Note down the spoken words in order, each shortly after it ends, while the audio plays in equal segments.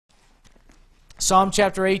Psalm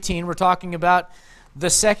chapter 18. We're talking about the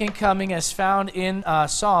second coming as found in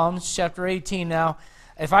Psalms chapter 18. Now,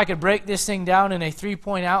 if I could break this thing down in a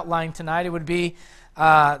three-point outline tonight, it would be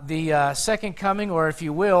the second coming, or if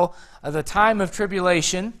you will, the time of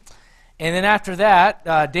tribulation. And then after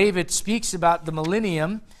that, David speaks about the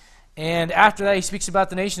millennium. And after that, he speaks about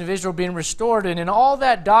the nation of Israel being restored. And in all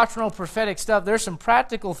that doctrinal, prophetic stuff, there's some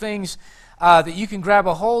practical things that you can grab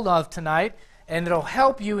a hold of tonight, and it'll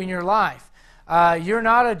help you in your life. You're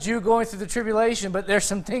not a Jew going through the tribulation, but there's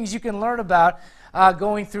some things you can learn about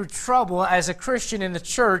going through trouble as a Christian in the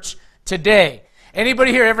church today.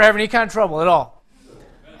 Anybody here ever have any kind of trouble at all?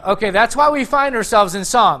 Okay, that's why we find ourselves in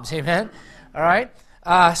Psalms, amen? All right,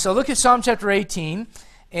 so look at Psalm chapter 18,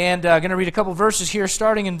 and I'm going to read a couple verses here,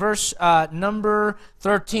 starting in verse number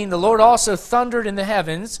 13. The Lord also thundered in the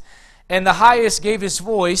heavens, and the highest gave his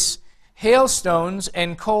voice, hailstones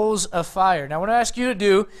and coals of fire. Now, what I ask you to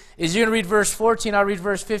do is you're going to read verse 14, I'll read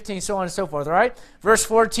verse 15, so on and so forth, all right? Verse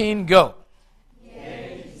 14, go.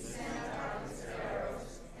 Yea, he sent out his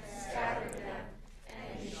arrows and scattered them,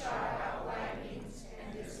 and he shot out lightnings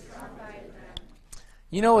and discomfited them.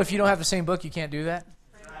 You know, if you don't have the same book, you can't do that?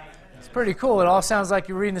 It's pretty cool. It all sounds like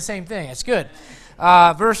you're reading the same thing. It's good.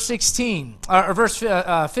 Verse 16, or verse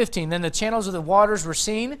 15, then the channels of the waters were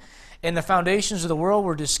seen, and the foundations of the world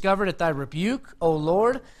were discovered at thy rebuke, O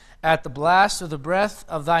Lord, at the blast of the breath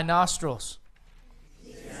of thy nostrils.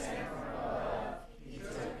 He sent from above, he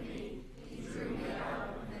took me, he drew me out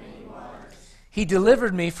of many waters. He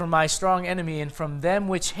delivered me from my strong enemy and from them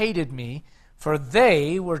which hated me, for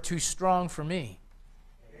they were too strong for me.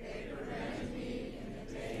 They prevented me in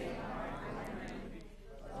the day of my calamity,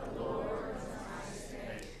 but the Lord was my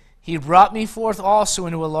stay. He brought me forth also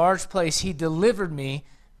into a large place. He delivered me,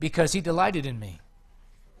 because he delighted in me.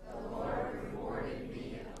 The Lord rewarded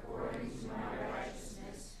me according to my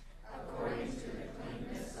righteousness, according to the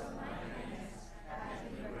cleanness of my hands, hath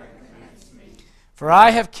he recompensed me. For I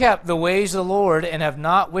have kept the ways of the Lord, and have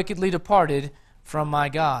not wickedly departed from my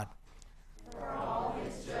God. For all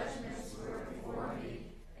his judgments were before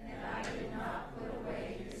me, and I did not put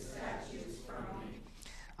away his statutes from me.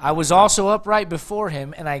 I was also upright before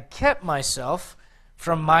him, and I kept myself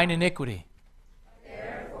from mine iniquity.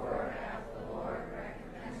 Therefore hath the Lord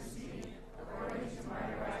recompensed me according to my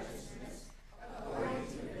righteousness, according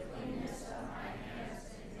to the cleanness of my hands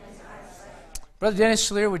in his eyesight. Brother Dennis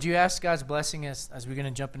Schleer, would you ask God's blessing as we're going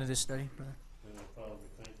to jump into this study, brother? Heavenly Father, we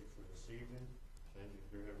thank you for this evening. Thank you,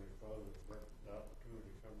 dear Heavenly Father, for the opportunity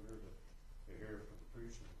to come here to hear from the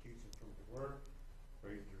preach and the teaching from the Word.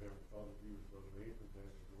 Praise your Heavenly Father, be with Brother Adrian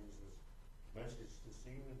as he brings this message this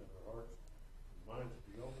evening, that our hearts and minds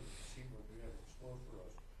be open to see what you have in store for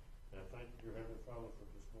us. And I thank you, dear Heavenly Father, for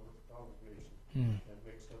this wonderful congregation that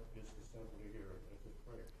makes up this assembly here at this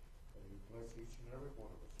prayer. And you bless each and every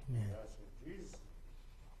one of us. Amen. I say, Jesus.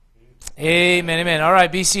 Amen, amen. All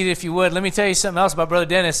right, be seated if you would. Let me tell you something else about Brother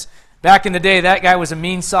Dennis. Back in the day, that guy was a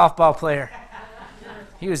mean softball player.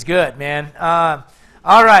 He was good, man.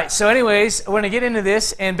 All right, so anyways, we're going to get into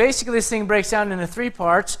this, and basically this thing breaks down into three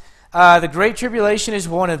parts. The Great Tribulation is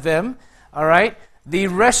one of them, all right? The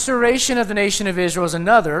restoration of the nation of Israel is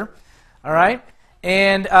another, all right?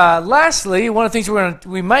 And lastly, one of the things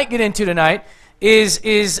we might get into tonight is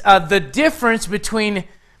the difference between,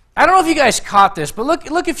 I don't know if you guys caught this, but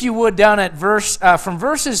look if you would down at from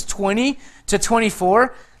verses 20 to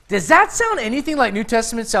 24. Does that sound anything like New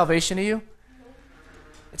Testament salvation to you?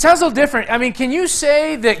 It sounds a little different. I mean, can you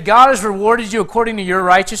say that God has rewarded you according to your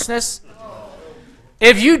righteousness?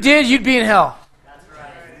 If you did, you'd be in hell.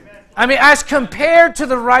 I mean, as compared to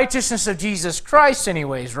the righteousness of Jesus Christ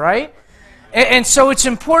anyways, right? And so it's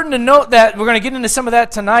important to note that we're going to get into some of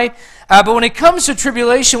that tonight. But when it comes to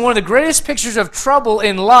tribulation, one of the greatest pictures of trouble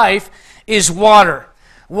in life is water.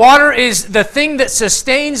 Water is the thing that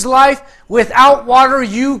sustains life. Without water,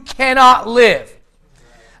 you cannot live.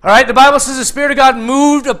 All right, the Bible says the Spirit of God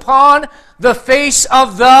moved upon the face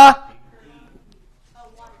of the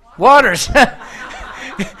waters.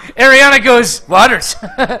 Ariana goes, waters.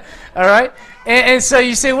 All right? And so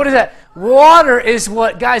you say, what is that? Water is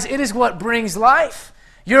what, guys, it is what brings life.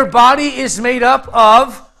 Your body is made up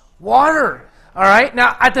of water. All right?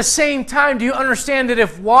 Now, at the same time, do you understand that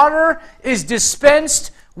if water is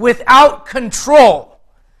dispensed without control,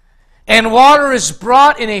 and water is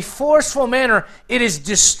brought in a forceful manner, it is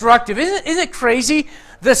destructive. Isn't it crazy?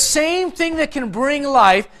 The same thing that can bring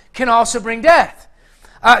life can also bring death.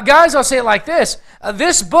 Guys, I'll say it like this.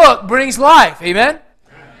 This book brings life. Amen?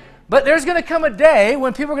 But there's going to come a day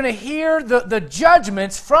when people are going to hear the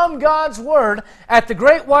judgments from God's Word at the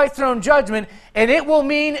great white throne judgment, and it will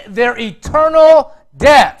mean their eternal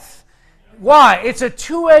death. Why? It's a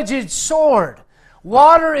two-edged sword.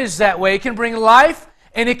 Water is that way. It can bring life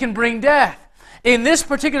and it can bring death. In this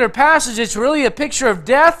particular passage, it's really a picture of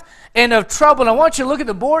death and of trouble. And I want you to look at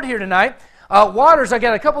the board here tonight. Waters, I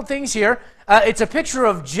got a couple things here. It's a picture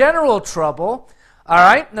of general trouble. All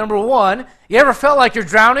right, number one, you ever felt like you're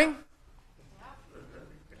drowning?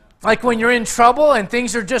 Like when you're in trouble and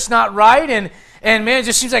things are just not right, and man, it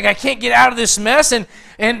just seems like I can't get out of this mess, and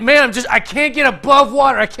man, I can't get above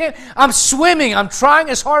water. I'm swimming, I'm trying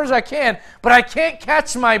as hard as I can, but I can't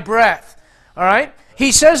catch my breath. All right?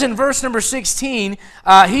 He says in verse number 16,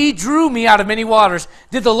 He drew me out of many waters.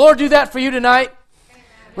 Did the Lord do that for you tonight?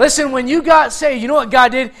 Listen, when you got saved, you know what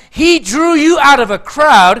God did? He drew you out of a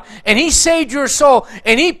crowd, and He saved your soul,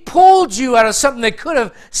 and He pulled you out of something that could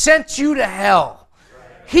have sent you to hell.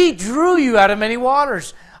 He drew you out of many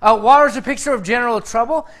waters. Water is a picture of general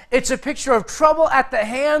trouble. It's a picture of trouble at the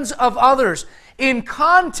hands of others. In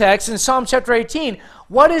context, in Psalm chapter 18,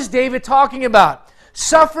 what is David talking about?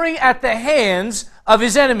 Suffering at the hands of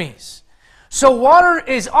his enemies. So water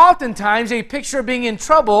is oftentimes a picture of being in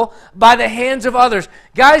trouble by the hands of others.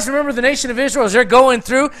 Guys, remember the nation of Israel as they're going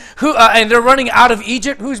through, and they're running out of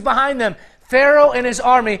Egypt. Who's behind them? Pharaoh and his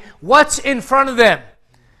army. What's in front of them?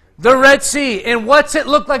 The Red Sea. And what's it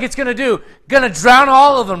look like it's going to do? Going to drown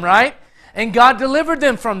all of them, right? And God delivered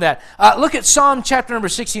them from that. Look at Psalm chapter number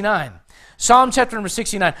 69. Psalm chapter number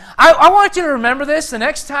 69. I want you to remember this the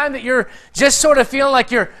next time that you're just sort of feeling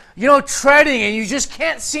like you're, treading and you just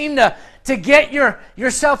can't seem to get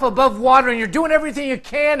yourself above water, and you're doing everything you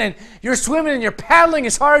can, and you're swimming and you're paddling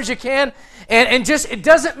as hard as you can, and just it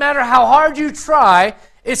doesn't matter how hard you try,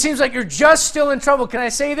 it seems like you're just still in trouble. Can I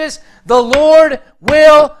say this? The Lord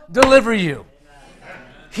will deliver you.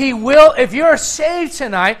 He will. If you're saved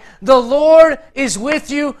tonight, the Lord is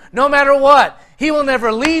with you no matter what. He will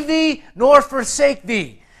never leave thee nor forsake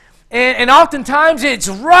thee. And oftentimes it's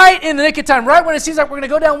right in the nick of time, right when it seems like we're going to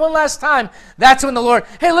go down one last time, that's when the Lord...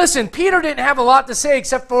 Hey, listen, Peter didn't have a lot to say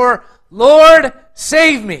except for, Lord,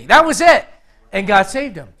 save me. That was it. And God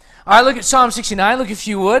saved him. All right, look at Psalm 69. Look, if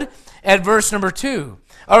you would, at verse number 2.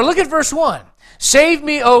 Or look at verse 1. Save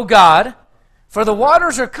me, O God, for the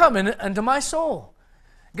waters are coming unto my soul.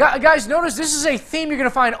 Guys, notice this is a theme you're going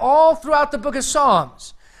to find all throughout the book of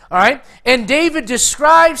Psalms. All right? And David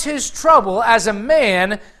describes his trouble as a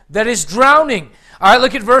man that is drowning. All right,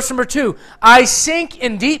 look at verse number 2. I sink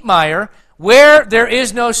in deep mire where there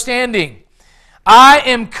is no standing. I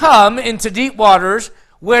am come into deep waters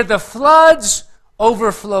where the floods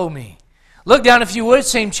overflow me. Look down, if you would,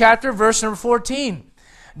 same chapter, verse number 14.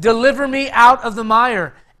 Deliver me out of the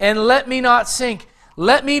mire, and let me not sink.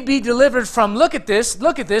 Let me be delivered from, look at this,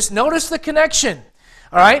 notice the connection.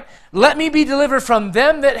 All right? Let me be delivered from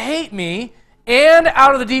them that hate me, and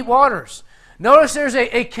out of the deep waters. Notice there's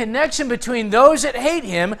a connection between those that hate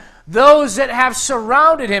him, those that have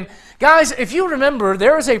surrounded him. Guys, if you remember,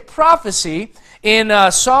 there is a prophecy in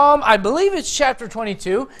Psalm, I believe it's chapter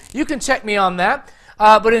 22. You can check me on that.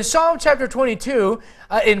 But in Psalm chapter 22,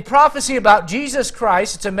 in prophecy about Jesus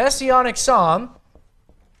Christ, it's a messianic psalm.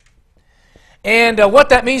 And what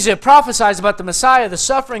that means, it prophesies about the Messiah, the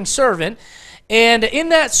suffering servant. And in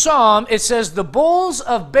that psalm, it says, the bulls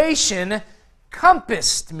of Bashan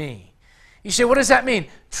compassed me. You say, what does that mean?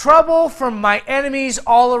 Trouble from my enemies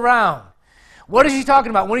all around. What is he talking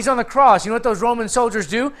about? When he's on the cross, you know what those Roman soldiers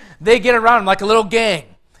do? They get around him like a little gang.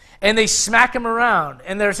 And they smack him around.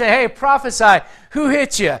 And they're saying, hey, prophesy. Who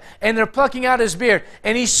hit you? And they're plucking out his beard.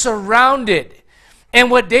 And he's surrounded. And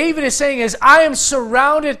what David is saying is, I am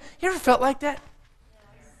surrounded. You ever felt like that?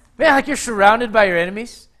 Man, like you're surrounded by your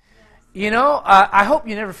enemies? You know, I hope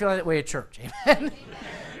you never feel that way at church. Amen?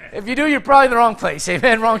 If you do, you're probably in the wrong place.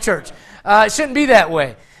 Amen? Wrong church. It shouldn't be that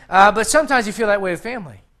way. But sometimes you feel that way with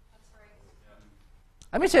family.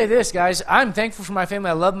 Let me tell you this, guys. I'm thankful for my family.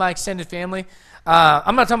 I love my extended family.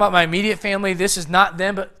 I'm not talking about my immediate family. This is not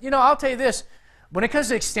them. But, I'll tell you this. When it comes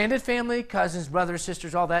to extended family, cousins, brothers,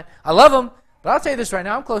 sisters, all that, I love them. But I'll tell you this right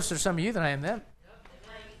now. I'm closer to some of you than I am them.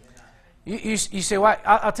 You say, why?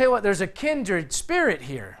 I'll tell you what. There's a kindred spirit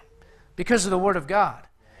here because of the Word of God.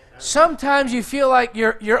 Sometimes you feel like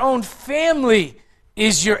your own family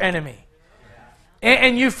is your enemy.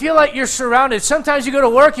 And you feel like you're surrounded. Sometimes you go to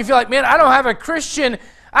work, you feel like, man, I don't have a Christian.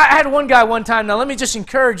 I had one guy one time. Now, let me just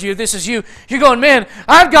encourage you. This is you. You're going, man,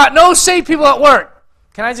 I've got no saved people at work.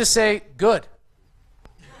 Can I just say, good.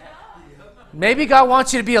 Maybe God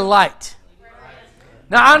wants you to be a light.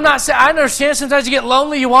 Now, I'm not saying, I understand sometimes you get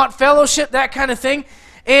lonely, you want fellowship, that kind of thing.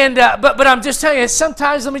 And but I'm just telling you,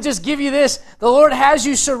 sometimes, let me just give you this. The Lord has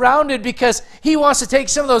you surrounded because He wants to take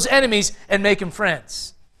some of those enemies and make them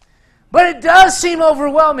friends. But it does seem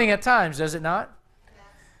overwhelming at times, does it not?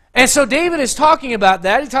 And so David is talking about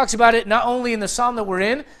that. He talks about it not only in the psalm that we're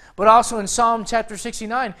in, but also in Psalm chapter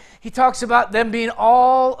 69. He talks about them being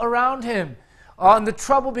all around him, and the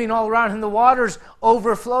trouble being all around him, the waters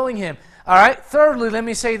overflowing him. All right? Thirdly, let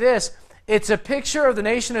me say this. It's a picture of the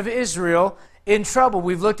nation of Israel in trouble.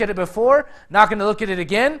 We've looked at it before. Not going to look at it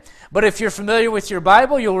again. But if you're familiar with your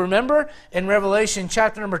Bible, you'll remember in Revelation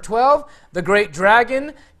chapter number 12, the great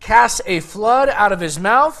dragon casts a flood out of his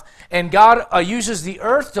mouth, and God uses the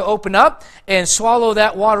earth to open up and swallow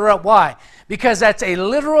that water up. Why? Because that's a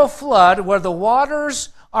literal flood where the waters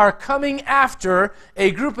are coming after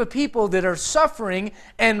a group of people that are suffering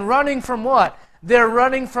and running from what? They're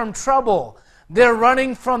running from trouble. They're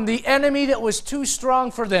running from the enemy that was too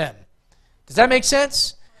strong for them. Does that make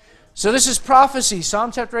sense? So this is prophecy,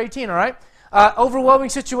 Psalm chapter 18, all right? Overwhelming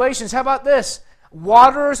situations. How about this?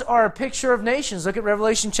 Waters are a picture of nations. Look at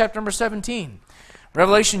Revelation chapter number 17.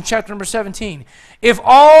 Revelation chapter number 17. If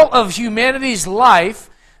all of humanity's life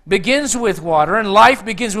begins with water, and life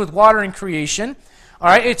begins with water in creation, all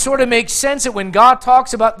right, it sort of makes sense that when God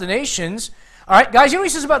talks about the nations, all right, guys, you know what he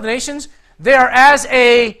says about the nations? They are as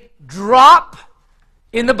a drop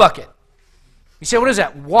in the bucket. You say, what is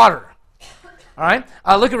that? Water. All right,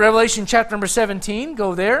 look at Revelation chapter number 17.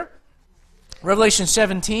 Go there. Revelation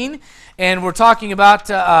 17, and we're talking about,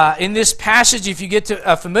 in this passage, if you get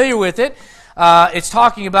familiar with it, it's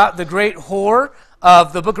talking about the great whore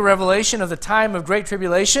of the book of Revelation, of the time of great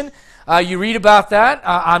tribulation. You read about that.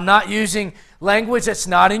 I'm not using language that's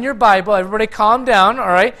not in your Bible. Everybody calm down, all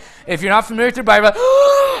right? If you're not familiar with your Bible,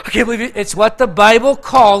 I can't believe it. It's what the Bible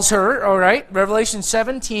calls her, all right? Revelation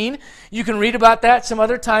 17. You can read about that some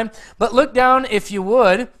other time. But look down, if you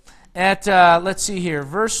would, at, let's see here,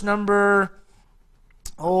 verse number,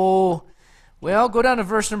 go down to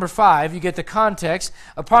verse number 5. You get the context.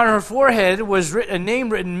 Upon her forehead was a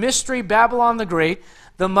name written, Mystery, Babylon the Great,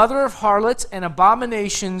 the mother of harlots and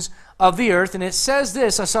abominations of the earth. And it says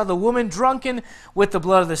this, I saw the woman drunken with the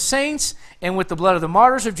blood of the saints and with the blood of the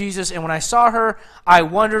martyrs of Jesus. And when I saw her, I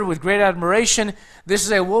wondered with great admiration. This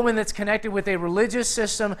is a woman that's connected with a religious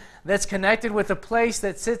system that's connected with a place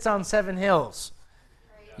that sits on 7 hills.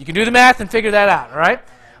 You can do the math and figure that out, all right?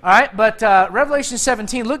 All right, but Revelation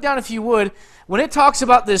 17, look down if you would. When it talks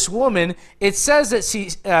about this woman, it says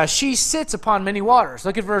that she sits upon many waters.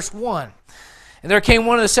 Look at verse 1. And there came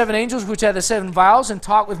one of the 7 angels which had the 7 vials and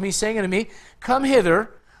talked with me, saying unto me, Come hither,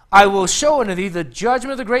 I will show unto thee the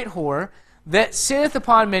judgment of the great whore that sitteth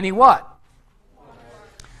upon many what?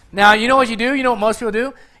 Now, you know what you do? You know what most people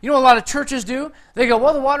do? You know what a lot of churches do? They go,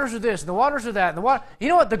 well, the waters are this, and the waters are that, and the water. You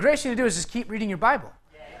know what the greatest thing to do is just keep reading your Bible.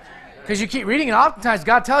 Because you keep reading, and oftentimes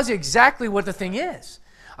God tells you exactly what the thing is.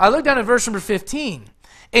 I look down at verse number 15.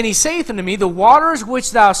 And he saith unto me, The waters which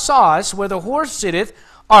thou sawest, where the whore sitteth,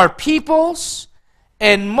 are peoples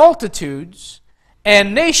and multitudes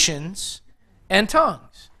and nations and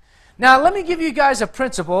tongues. Now, let me give you guys a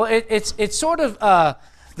principle. It's sort of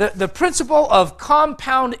the principle of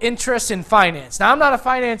compound interest in finance. Now, I'm not a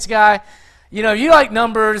finance guy. You know, you like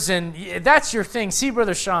numbers, and that's your thing. See,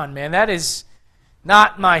 Brother Sean, man, that is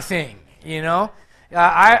not my thing, you know.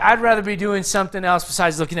 I'd rather be doing something else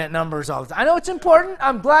besides looking at numbers all the time. I know it's important.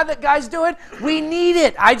 I'm glad that guys do it. We need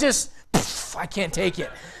it. I can't take it,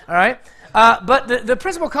 all right? But the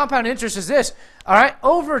principal compound interest is this, all right?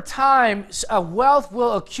 Over time, wealth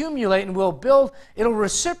will accumulate and will build. It'll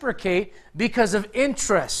reciprocate because of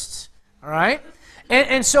interest, all right?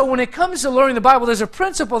 And so when it comes to learning the Bible, there's a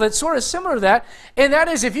principle that's sort of similar to that, and that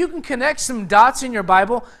is if you can connect some dots in your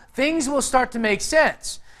Bible, things will start to make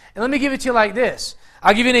sense. And let me give it to you like this.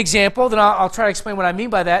 I'll give you an example, then I'll try to explain what I mean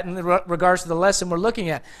by that in regards to the lesson we're looking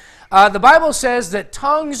at. The Bible says that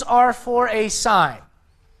tongues are for a sign.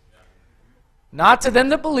 Not to them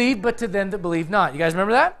that believe, but to them that believe not. You guys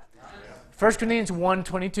remember that? 1 Corinthians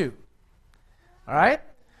 1:22. All right?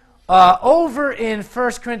 Over in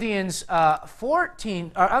 1 Corinthians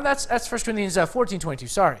 14, that's 1 Corinthians 14:22,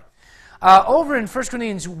 sorry. Over in 1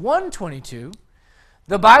 Corinthians 1:22,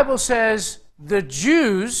 the Bible says the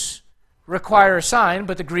Jews require a sign,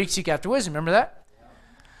 but the Greeks seek after wisdom. Remember that?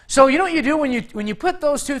 So you know what you do when you put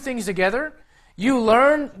those two things together? You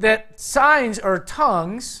learn that signs or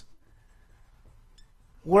tongues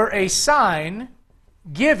were a sign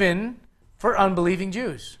given for unbelieving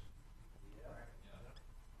Jews.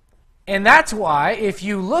 And that's why if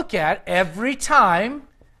you look at every time,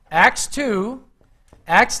 Acts 2,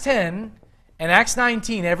 Acts 10, and Acts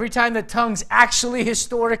 19, every time that tongues actually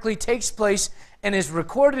historically takes place and is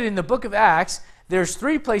recorded in the book of Acts, there's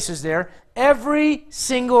 3 places there. Every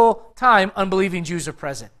single time unbelieving Jews are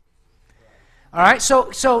present. All right,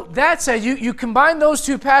 so that's you combine those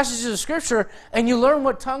two passages of Scripture and you learn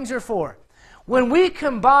what tongues are for. When we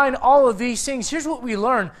combine all of these things, here's what we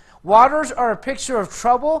learn. Waters are a picture of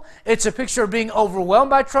trouble. It's a picture of being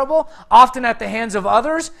overwhelmed by trouble, often at the hands of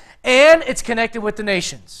others, and it's connected with the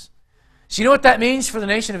nations. So you know what that means for the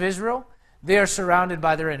nation of Israel? They are surrounded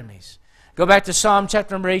by their enemies. Go back to Psalm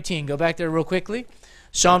chapter number 18. Go back there real quickly.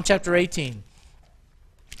 Psalm chapter 18.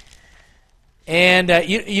 And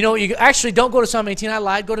you actually don't go to Psalm 18. I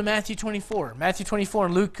lied. Go to Matthew 24. Matthew 24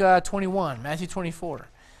 and Luke 21. Matthew 24.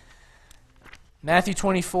 Matthew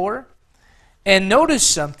 24. And notice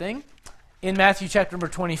something in Matthew chapter number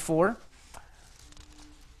 24.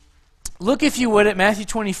 Look, if you would, at Matthew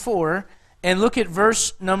 24 and look at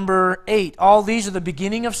verse number 8. All these are the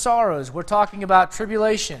beginning of sorrows. We're talking about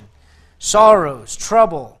tribulation, sorrows,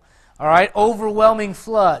 trouble, all right, overwhelming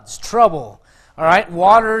floods, trouble, all right,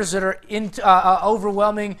 waters that are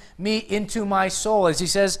overwhelming me into my soul, as he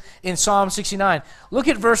says in Psalm 69. Look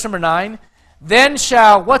at verse number 9. Then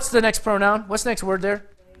shall, what's the next pronoun? What's the next word there?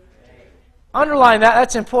 Underline that.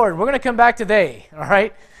 That's important. We're going to come back to they, all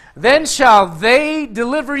right? Then shall they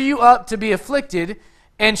deliver you up to be afflicted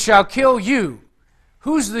and shall kill you.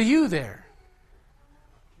 Who's the you there?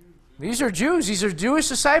 These are Jews. These are Jewish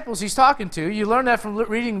disciples he's talking to. You learned that from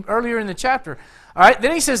reading earlier in the chapter. All right,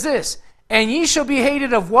 then he says this, and ye shall be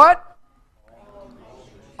hated of what?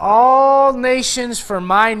 All nations for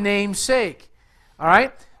my name's sake. All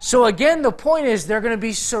right? So again, the point is they're going to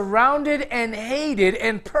be surrounded and hated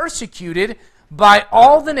and persecuted by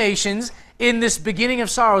all the nations in this beginning of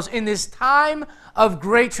sorrows, in this time of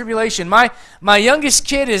great tribulation. My youngest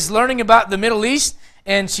kid is learning about the Middle East,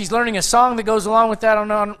 and she's learning a song that goes along with that. I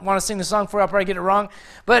don't want to sing the song for you. I'll probably get it wrong.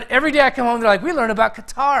 But every day I come home, they're like, we learn about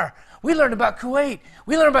Qatar. We learn about Kuwait.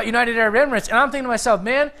 We learn about United Arab Emirates. And I'm thinking to myself,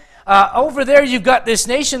 man, over there you've got this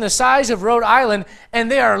nation the size of Rhode Island, and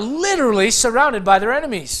they are literally surrounded by their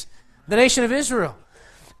enemies, the nation of Israel.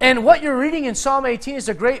 And what you're reading in Psalm 18 is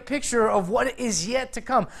a great picture of what is yet to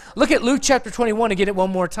come. Look at Luke chapter 21 to get it one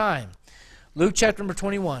more time. Luke chapter number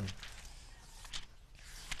 21.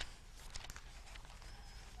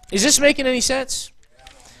 Is this making any sense?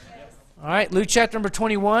 All right, Luke chapter number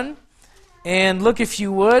 21. And look, if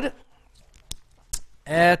you would,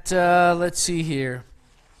 at, let's see here.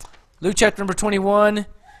 Luke chapter number 21,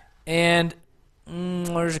 and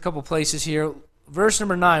there's a couple places here. Verse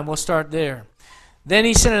number 9, we'll start there. Then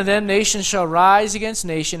he said unto them, nation shall rise against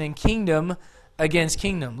nation, and kingdom against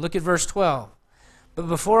kingdom. Look at verse 12. But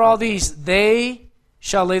before all these, they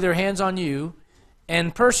shall lay their hands on you,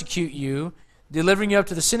 and persecute you, delivering you up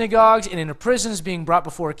to the synagogues, and into prisons, being brought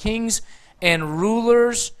before kings and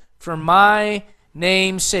rulers for my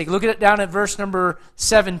name's sake. Look at it down at verse number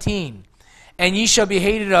 17. And ye shall be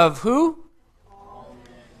hated of who?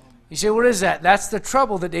 You say, what is that? That's the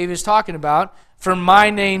trouble that David is talking about. For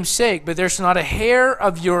my name's sake. But there shall not a hair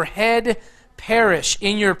of your head perish.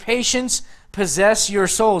 In your patience possess your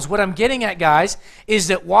souls. What I'm getting at, guys, is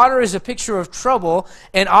that water is a picture of trouble,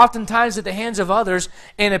 and oftentimes at the hands of others,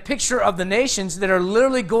 and a picture of the nations that are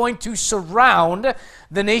literally going to surround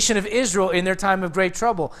the nation of Israel in their time of great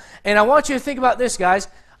trouble. And I want you to think about this, guys.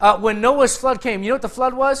 When Noah's flood came, you know what the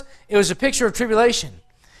flood was? It was a picture of tribulation.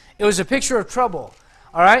 It was a picture of trouble.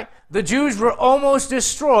 All right? The Jews were almost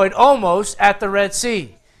destroyed, almost, at the Red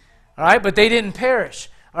Sea. All right? But they didn't perish.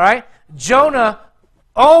 All right? Jonah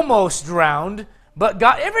almost drowned, but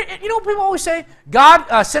God, you know what people always say?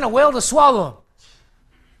 God sent a whale to swallow him.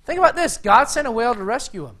 Think about this. God sent a whale to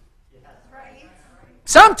rescue him.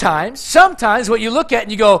 Sometimes what you look at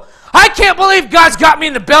and you go, I can't believe God's got me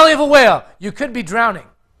in the belly of a whale. You could be drowning.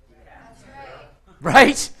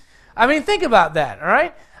 Right? I mean, think about that, all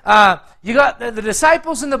right? You got the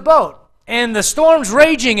disciples in the boat, and the storm's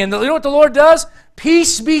raging, and you know what the Lord does?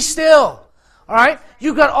 Peace be still. All right?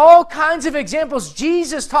 You've got all kinds of examples.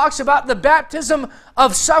 Jesus talks about the baptism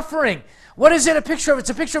of suffering. What is it a picture of? It's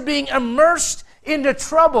a picture of being immersed into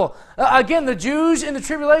trouble. Again, the Jews in the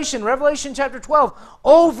tribulation, Revelation chapter 12,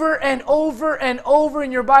 over and over and over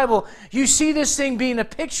in your Bible, you see this thing being a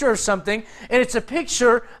picture of something, and it's a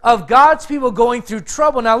picture of God's people going through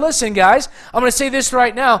trouble. Now listen, guys, I'm going to say this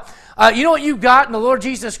right now. You know what you've got in the Lord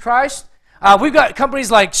Jesus Christ? We've got companies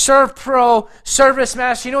like ServPro,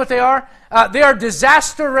 ServiceMaster. You know what they are? They are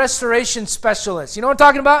disaster restoration specialists. You know what I'm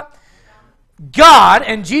talking about? God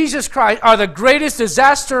and Jesus Christ are the greatest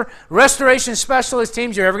disaster restoration specialist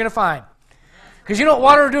teams you're ever going to find. Because you know what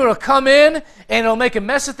water will do? It'll come in, and it'll make a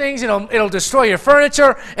mess of things, and it'll destroy your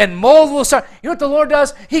furniture, and mold will start. You know what the Lord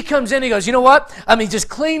does? He comes in, He goes, you know what? Just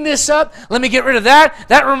clean this up. Let me get rid of that.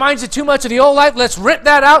 That reminds you too much of the old life. Let's rip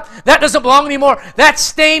that out. That doesn't belong anymore. That's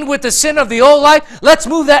stained with the sin of the old life. Let's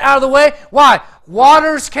move that out of the way. Why?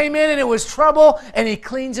 Waters came in, and it was trouble, and He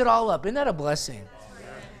cleans it all up. Isn't that a blessing?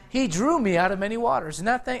 He drew me out of many waters.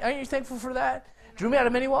 Aren't you thankful for that? Drew me out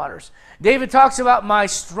of many waters. David talks about my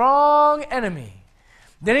strong enemy.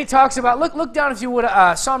 Then he talks about, look down if you would,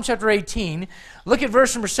 Psalm chapter 18. Look at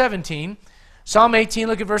verse number 17. Psalm 18,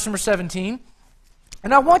 look at verse number 17.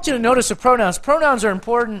 And I want you to notice the pronouns. Pronouns are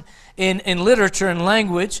important in literature and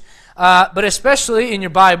language, but especially in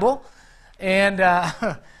your Bible. And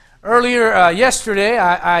earlier yesterday,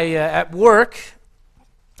 I at work,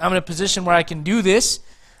 I'm in a position where I can do this.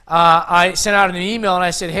 I sent out an email and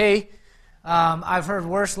I said, hey, I've heard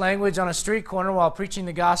worse language on a street corner while preaching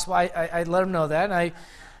the gospel. I let them know that. And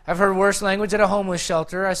I've heard worse language at a homeless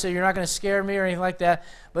shelter. I said, you're not going to scare me or anything like that.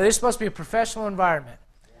 But it's supposed to be a professional environment.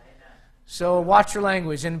 So watch your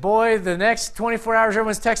language. And boy, the next 24 hours,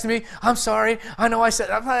 everyone's texting me, I'm sorry. I know I said,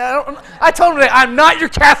 I told them, I'm not your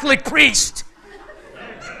Catholic priest.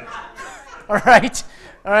 All right?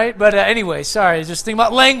 All right? But anyway, sorry. Just think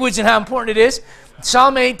about language and how important it is.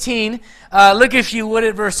 Psalm 18, look if you would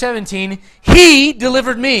at verse 17. He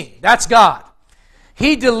delivered me. That's God.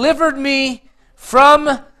 He delivered me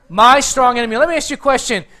from my strong enemy. Let me ask you a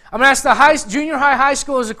question. I'm going to ask the junior high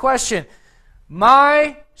school as a question.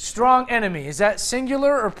 My strong enemy, is that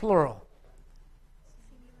singular or plural?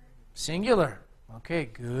 Singular. Okay,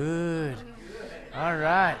 good. All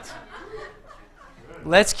right.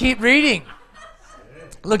 Let's keep reading.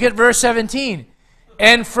 Look at verse 17.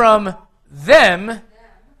 And from them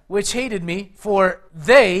which hated me, for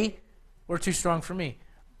they were too strong for me.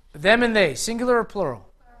 Them and they, singular or plural?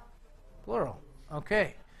 Plural.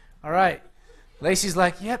 Okay. All right. Lacey's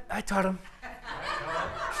like, yep, I taught him.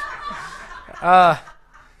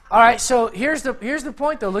 All right, so here's the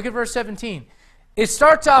point, though. Look at verse 17. It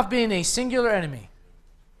starts off being a singular enemy,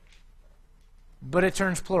 but it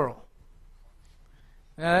turns plural.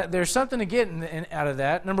 There's something to get out of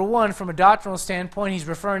that. Number one, from a doctrinal standpoint, he's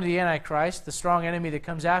referring to the Antichrist, the strong enemy that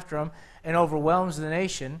comes after him and overwhelms the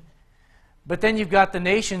nation. But then you've got the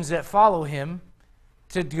nations that follow him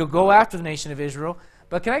to go after the nation of Israel.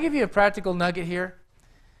 But can I give you a practical nugget here?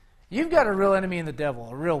 You've got a real enemy in the devil,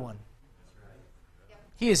 a real one.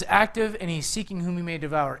 He is active and he's seeking whom he may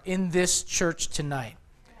devour in this church tonight.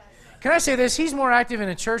 Can I say this? He's more active in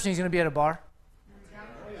a church than he's going to be at a bar.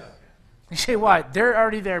 You say, why? They're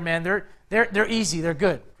already there, man. They're easy. They're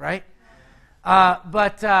good, right?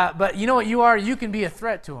 But you know what you are? You can be a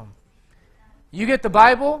threat to them. You get the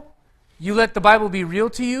Bible. You let the Bible be real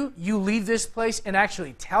to you. You leave this place and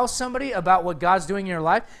actually tell somebody about what God's doing in your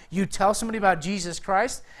life. You tell somebody about Jesus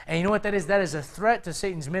Christ. And you know what that is? That is a threat to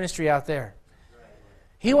Satan's ministry out there.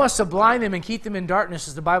 He wants to blind them and keep them in darkness,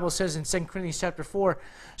 as the Bible says in 2 Corinthians chapter 4.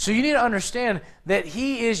 So you need to understand that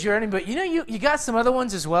he is your enemy. But you know, you got some other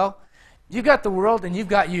ones as well. You've got the world and you've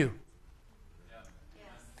got you.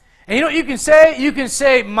 And you know what you can say? You can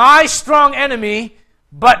say, my strong enemy,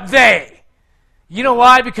 but they. You know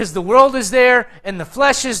why? Because the world is there and the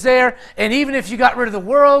flesh is there. And even if you got rid of the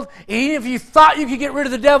world, even if you thought you could get rid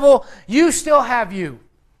of the devil, you still have you.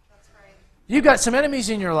 That's right. You've got some enemies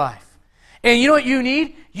in your life. And you know what you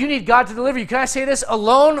need? You need God to deliver you. Can I say this?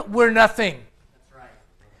 Alone, we're nothing. That's right.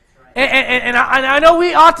 That's right. And I know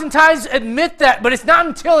we oftentimes admit that, but it's not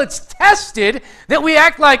until it's tested that we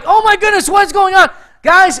act like, oh my goodness, what's going on?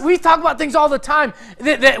 Guys, we talk about things all the time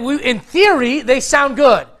that we, in theory, they sound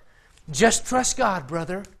good. Just trust God,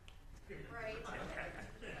 brother. Right.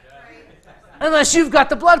 Right. Unless you've got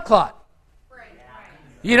the blood clot. Right.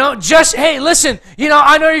 You know, just, hey, listen, you know,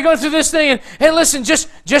 I know you're going through this thing, and hey, listen, just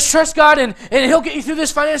trust God, and He'll get you through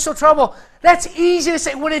this financial trouble. That's easy to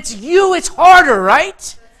say. When it's you, it's harder,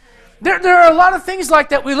 right? There are a lot of things like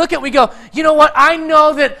that we look at, we go, you know what, I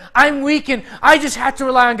know that I'm weak, and I just have to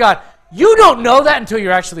rely on God. You don't know that until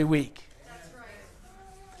you're actually weak. That's right.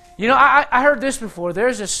 You know, I heard this before.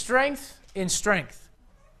 There's a strength in strength.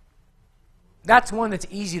 That's one that's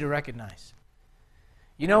easy to recognize.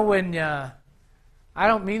 You know, when, I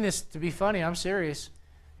don't mean this to be funny, I'm serious.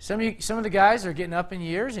 Some of the guys are getting up in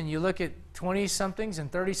years, and you look at 20-somethings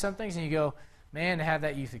and 30-somethings, and you go, man, to have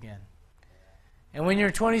that youth again. And when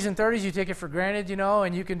you're 20s and 30s, you take it for granted, you know,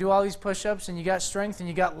 and you can do all these push-ups, and you got strength, and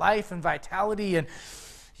you got life and vitality, and,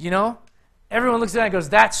 you know, everyone looks at that and goes,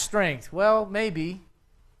 that's strength. Well, maybe.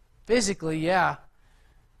 Physically, yeah.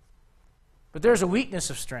 But there's a weakness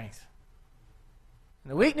of strength.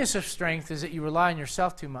 And the weakness of strength is that you rely on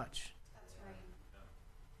yourself too much. That's right.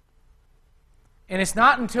 And it's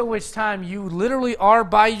not until which time you literally are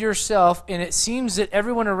by yourself and it seems that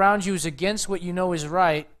everyone around you is against what you know is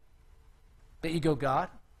right that you go, God,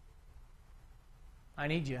 I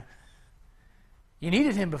need you. You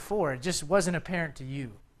needed him before. It just wasn't apparent to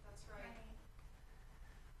you. That's right.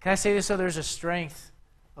 Can I say this? So there's a strength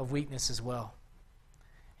of weakness as well.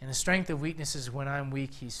 And the strength of weakness is when I'm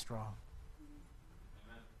weak, he's strong.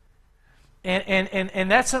 And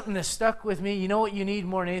that's something that stuck with me. You know what you need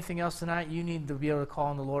more than anything else tonight? You need to be able to call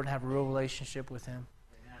on the Lord and have a real relationship with him.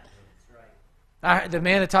 The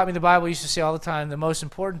man that taught me the Bible used to say all the time, the most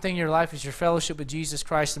important thing in your life is your fellowship with Jesus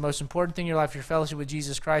Christ. The most important thing in your life is your fellowship with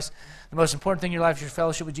Jesus Christ. The most important thing in your life is your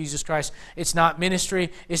fellowship with Jesus Christ. It's not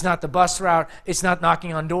ministry. It's not the bus route. It's not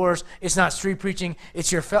knocking on doors. It's not street preaching.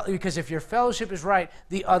 It's your because if your fellowship is right,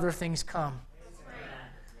 the other things come.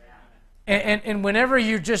 And whenever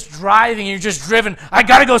you're just driving, you're just driven, I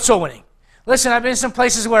got to go soul winning. Listen, I've been in some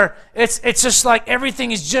places where it's just like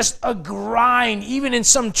everything is just a grind, even in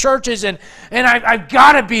some churches, and I've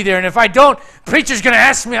got to be there. And if I don't, preacher's going to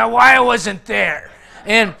ask me why I wasn't there.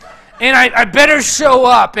 And I better show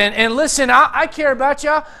up. And listen, I care about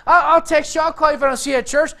y'all. I'll text you. I'll call you if I don't see you at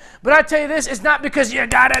church. But I tell you this, it's not because you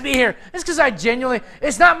got to be here. It's because I genuinely,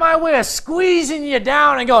 it's not my way of squeezing you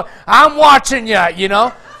down and going, I'm watching you, you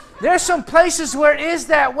know. There's some places where it is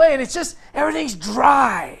that way, and it's just, everything's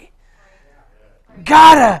dry.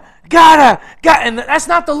 Gotta. And that's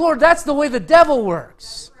not the Lord. That's the way the devil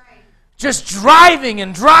works. Just driving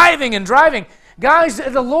and driving and driving. Guys,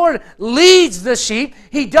 the Lord leads the sheep.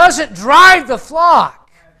 He doesn't drive the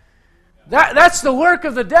flock. That's the work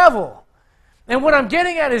of the devil. And what I'm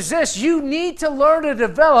getting at is this. You need to learn to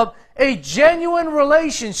develop a genuine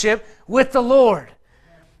relationship with the Lord.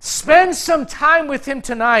 Spend some time with him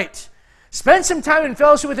tonight. Spend some time in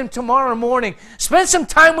fellowship with him tomorrow morning. Spend some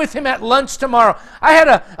time with him at lunch tomorrow. I had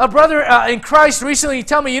a brother in Christ recently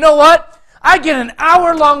tell me, you know what? I get an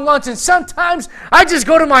hour-long lunch, and sometimes I just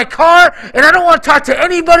go to my car, and I don't want to talk to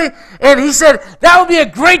anybody. And he said, that would be a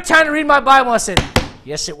great time to read my Bible. I said,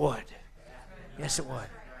 yes, it would. Yes, it would.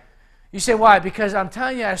 You say, why? Because I'm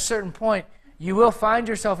telling you, at a certain point, you will find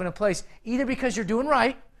yourself in a place, either because you're doing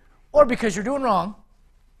right or because you're doing wrong,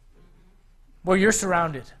 where you're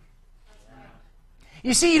surrounded.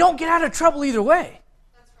 You see, you don't get out of trouble either way.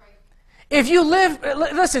 That's right. If you live,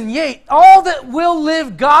 listen, yea, all that will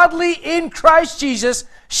live godly in Christ Jesus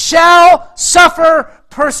shall suffer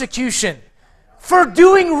persecution for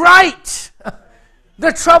doing right.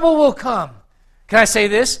 The trouble will come. Can I say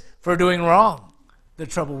this? For doing wrong, the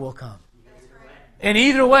trouble will come. And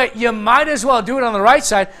either way, you might as well do it on the right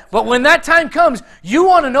side. But when that time comes, you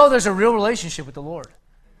want to know there's a real relationship with the Lord.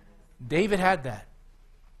 David had that.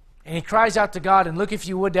 And he cries out to God, and look, if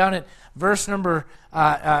you would, down at verse number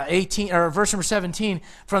 18 or verse number 17.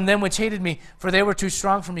 From them which hated me, for they were too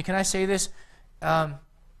strong for me. Can I say this?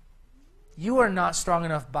 You are not strong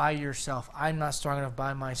enough by yourself. I'm not strong enough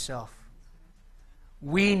by myself.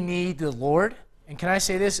 We need the Lord, and can I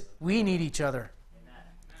say this? We need each other.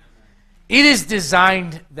 It is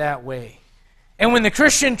designed that way. And when the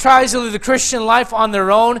Christian tries to live the Christian life on their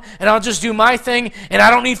own, and I'll just do my thing, and I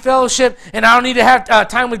don't need fellowship, and I don't need to have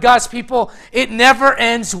time with God's people, it never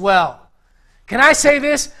ends well. Can I say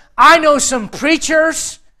this? I know some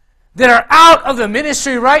preachers that are out of the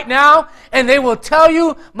ministry right now, and they will tell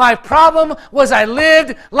you, my problem was I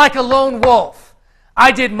lived like a lone wolf.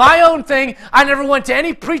 I did my own thing. I never went to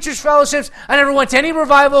any preachers' fellowships. I never went to any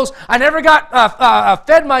revivals. I never got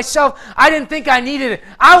fed myself. I didn't think I needed it.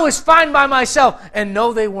 I was fine by myself. And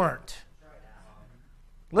no, they weren't.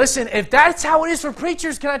 Listen, if that's how it is for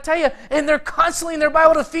preachers, can I tell you, and they're constantly in their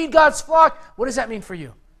Bible to feed God's flock, what does that mean for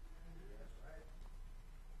you?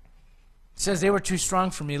 It says they were too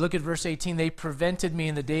strong for me. Look at verse 18. They prevented me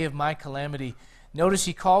in the day of my calamity. Notice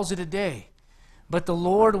he calls it a day. But the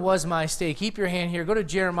Lord was my stay. Keep your hand here. Go to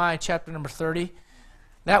Jeremiah chapter number 30.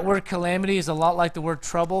 That word calamity is a lot like the word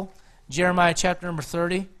trouble. Jeremiah chapter number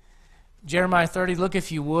 30. Jeremiah 30, look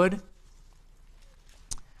if you would.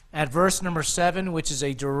 At verse number 7, which is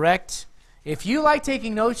a direct. If you like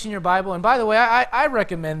taking notes in your Bible, and by the way, I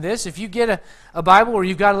recommend this. If you get a Bible where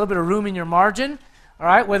you've got a little bit of room in your margin, all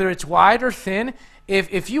right, whether it's wide or thin,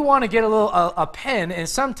 if you want to get a pen and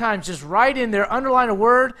sometimes just write in there, underline a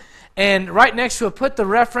word, and right next to it, put the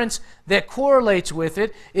reference that correlates with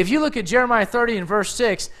it. If you look at Jeremiah 30 and verse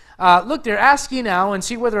 6, look there, ask ye now and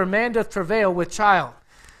see whether a man doth travail with child.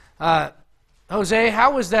 Jose,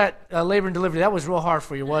 how was that labor and delivery? That was real hard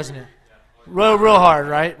for you, wasn't it? Real hard,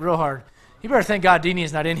 right? Real hard. You better thank God Dini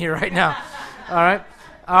is not in here right now. All right?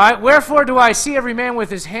 All right. Wherefore do I see every man with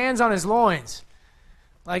his hands on his loins?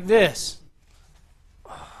 Like this.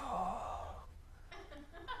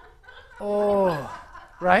 Oh,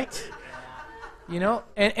 right? You know,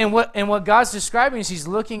 and what God's describing is he's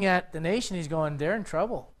looking at the nation, he's going, they're in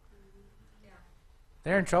trouble.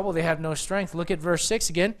 They're in trouble, they have no strength. Look at verse 6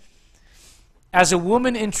 again. As a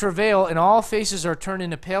woman in travail, and all faces are turned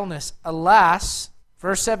into paleness, alas,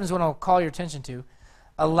 verse 7 is what I'll call your attention to.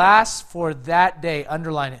 Alas for that day,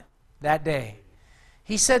 underline it, that day.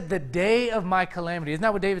 He said, the day of my calamity. Isn't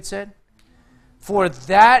that what David said? For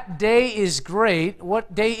that day is great.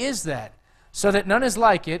 What day is that? So that none is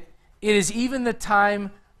like it. It is even the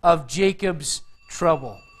time of Jacob's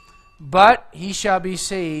trouble. But he shall be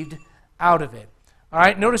saved out of it. All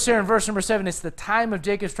right, notice there in verse number 7, it's the time of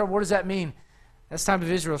Jacob's trouble. What does that mean? That's the time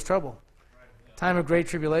of Israel's trouble. Time of great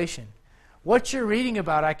tribulation. What you're reading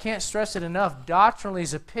about, I can't stress it enough, doctrinally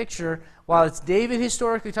is a picture, while it's David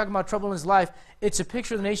historically talking about trouble in his life, it's a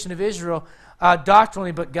picture of the nation of Israel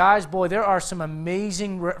doctrinally. But guys, boy, there are some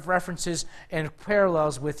amazing references and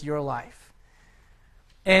parallels with your life.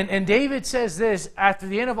 And David says this, after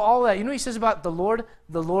the end of all that, you know what he says about the Lord?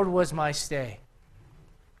 The Lord was my stay.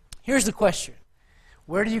 Here's the question.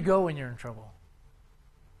 Where do you go when you're in trouble?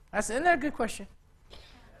 Isn't that a good question?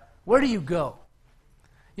 Where do you go?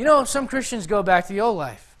 You know, some Christians go back to the old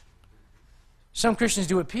life. Some Christians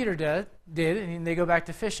do what Peter did, and they go back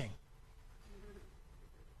to fishing.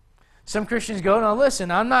 Some Christians go, now listen,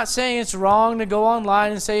 I'm not saying it's wrong to go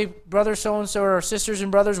online and say, brother so-and-so, or sisters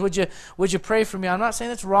and brothers, would you pray for me? I'm not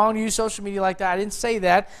saying it's wrong to use social media like that. I didn't say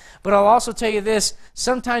that. But I'll also tell you this,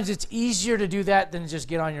 sometimes it's easier to do that than just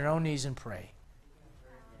get on your own knees and pray.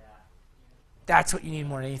 That's what you need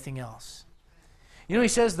more than anything else. You know, he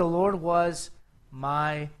says, the Lord was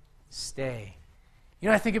my stay. You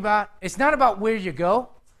know what I think about? It's not about where you go.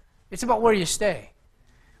 It's about where you stay.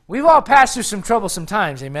 We've all passed through some troublesome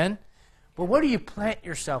times, amen? But where do you plant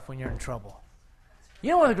yourself when you're in trouble?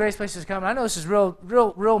 You know one of the greatest places to come? I know this is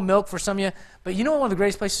real milk for some of you, but you know one of the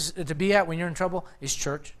greatest places to be at when you're in trouble is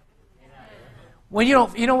church. When you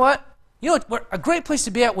don't, you know what? You know what, a great place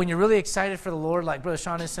to be at when you're really excited for the Lord, like Brother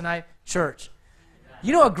Sean is tonight? Church.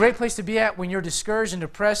 You know a great place to be at when you're discouraged and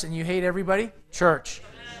depressed and you hate everybody? Church.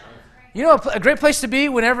 You know a great place to be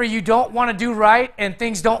whenever you don't want to do right and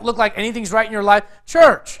things don't look like anything's right in your life?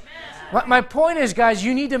 Church. My point is, guys,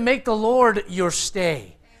 you need to make the Lord your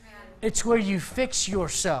stay. It's where you fix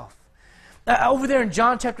yourself. Over there in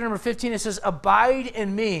John chapter number 15, it says, abide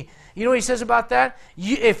in me. You know what he says about that?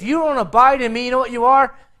 If you don't abide in me, you know what you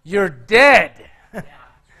are? You're dead.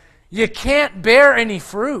 You can't bear any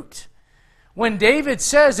fruit. When David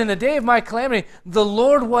says, in the day of my calamity, the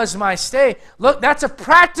Lord was my stay. Look, that's a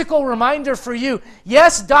practical reminder for you.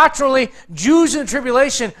 Yes, doctrinally, Jews in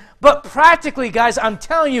tribulation, but practically, guys, I'm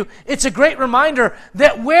telling you, it's a great reminder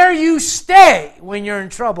that where you stay when you're in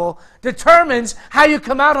trouble determines how you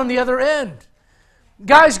come out on the other end.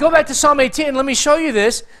 Guys, go back to Psalm 18 and let me show you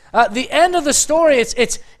this. The end of the story,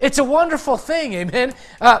 it's a wonderful thing, amen?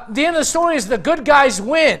 The end of the story is the good guys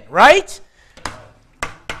win, right?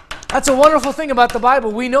 That's a wonderful thing about the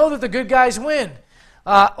Bible. We know that the good guys win.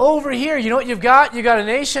 Over here, you know what you've got? You've got a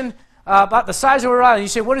nation about the size of Rhode Island. You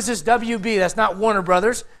say, what is this WB? That's not Warner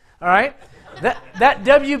Brothers, all right? That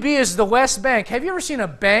WB is the West Bank. Have you ever seen a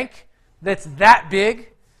bank that's that big?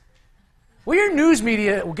 Well, your news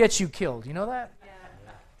media will get you killed. You know that?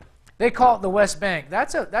 They call it the West Bank.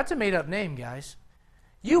 That's a made-up name, guys.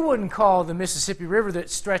 You wouldn't call the Mississippi River that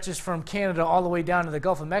stretches from Canada all the way down to the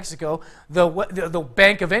Gulf of Mexico the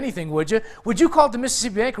bank of anything, would you? Would you call it the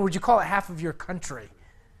Mississippi Bank, or would you call it half of your country?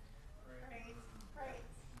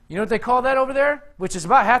 You know what they call that over there? Which is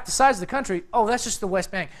about half the size of the country. Oh, that's just the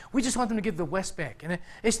West Bank. We just want them to give the West Bank. And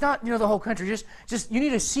it's not, the whole country. Just you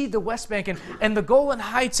need to seed the West Bank and the Golan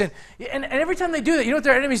Heights. And every time they do that, you know what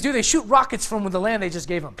their enemies do? They shoot rockets from the land they just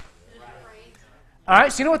gave them. All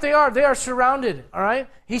right, so you know what they are? They are surrounded, all right?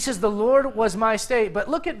 He says, the Lord was my stay. But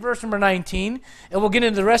look at verse number 19, and we'll get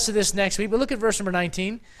into the rest of this next week. But look at verse number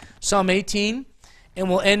 19, Psalm 18, and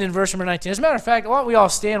we'll end in verse number 19. As a matter of fact, why don't we all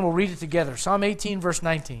stand? We'll read it together. Psalm 18, verse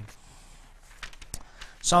 19.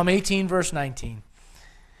 Psalm 18, verse 19.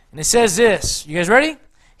 And it says this. You guys ready?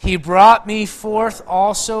 He brought me forth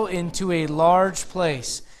also into a large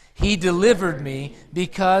place. He delivered me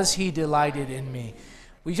because he delighted in me.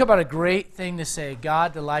 We talk about a great thing to say.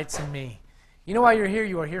 God delights in me. You know why you're here?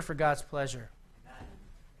 You are here for God's pleasure.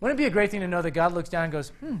 Wouldn't it be a great thing to know that God looks down and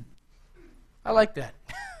goes, I like that.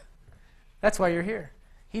 That's why you're here.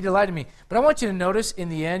 He delighted in me. But I want you to notice in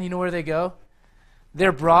the end, you know where they go?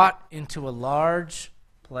 They're brought into a large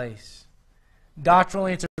place.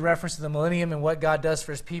 Doctrinally, it's a reference to the millennium and what God does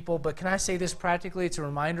for his people. But can I say this practically? It's a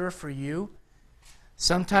reminder for you.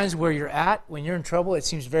 Sometimes where you're at, when you're in trouble, it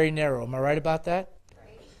seems very narrow. Am I right about that?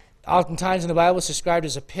 Oftentimes in the Bible, it's described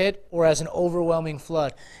as a pit or as an overwhelming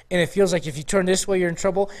flood. And it feels like if you turn this way, you're in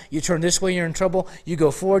trouble. You turn this way, you're in trouble. You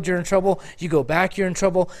go forward, you're in trouble. You go back, you're in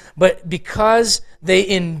trouble. But because they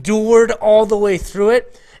endured all the way through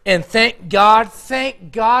it, and thank God,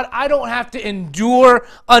 I don't have to endure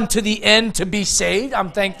unto the end to be saved.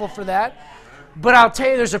 I'm thankful for that. But I'll tell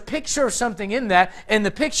you, there's a picture of something in that, and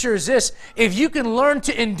the picture is this. If you can learn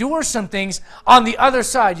to endure some things, on the other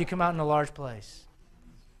side, you come out in a large place.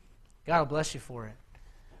 God will bless you for it.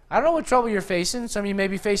 I don't know what trouble you're facing. Some of you may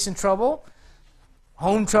be facing trouble.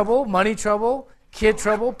 Home trouble, money trouble, kid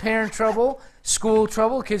trouble, parent trouble, school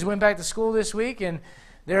trouble. Kids went back to school this week, and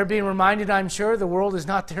they're being reminded, I'm sure, the world is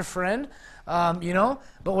not their friend. But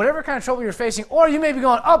whatever kind of trouble you're facing, or you may be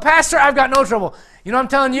going, oh, Pastor, I've got no trouble. You know what I'm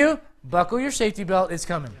telling you? Buckle your safety belt. It's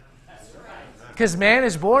coming. Because man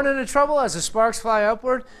is born into trouble as the sparks fly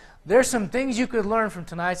upward. There's some things you could learn from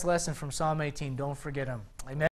tonight's lesson from Psalm 18. Don't forget them. Amen.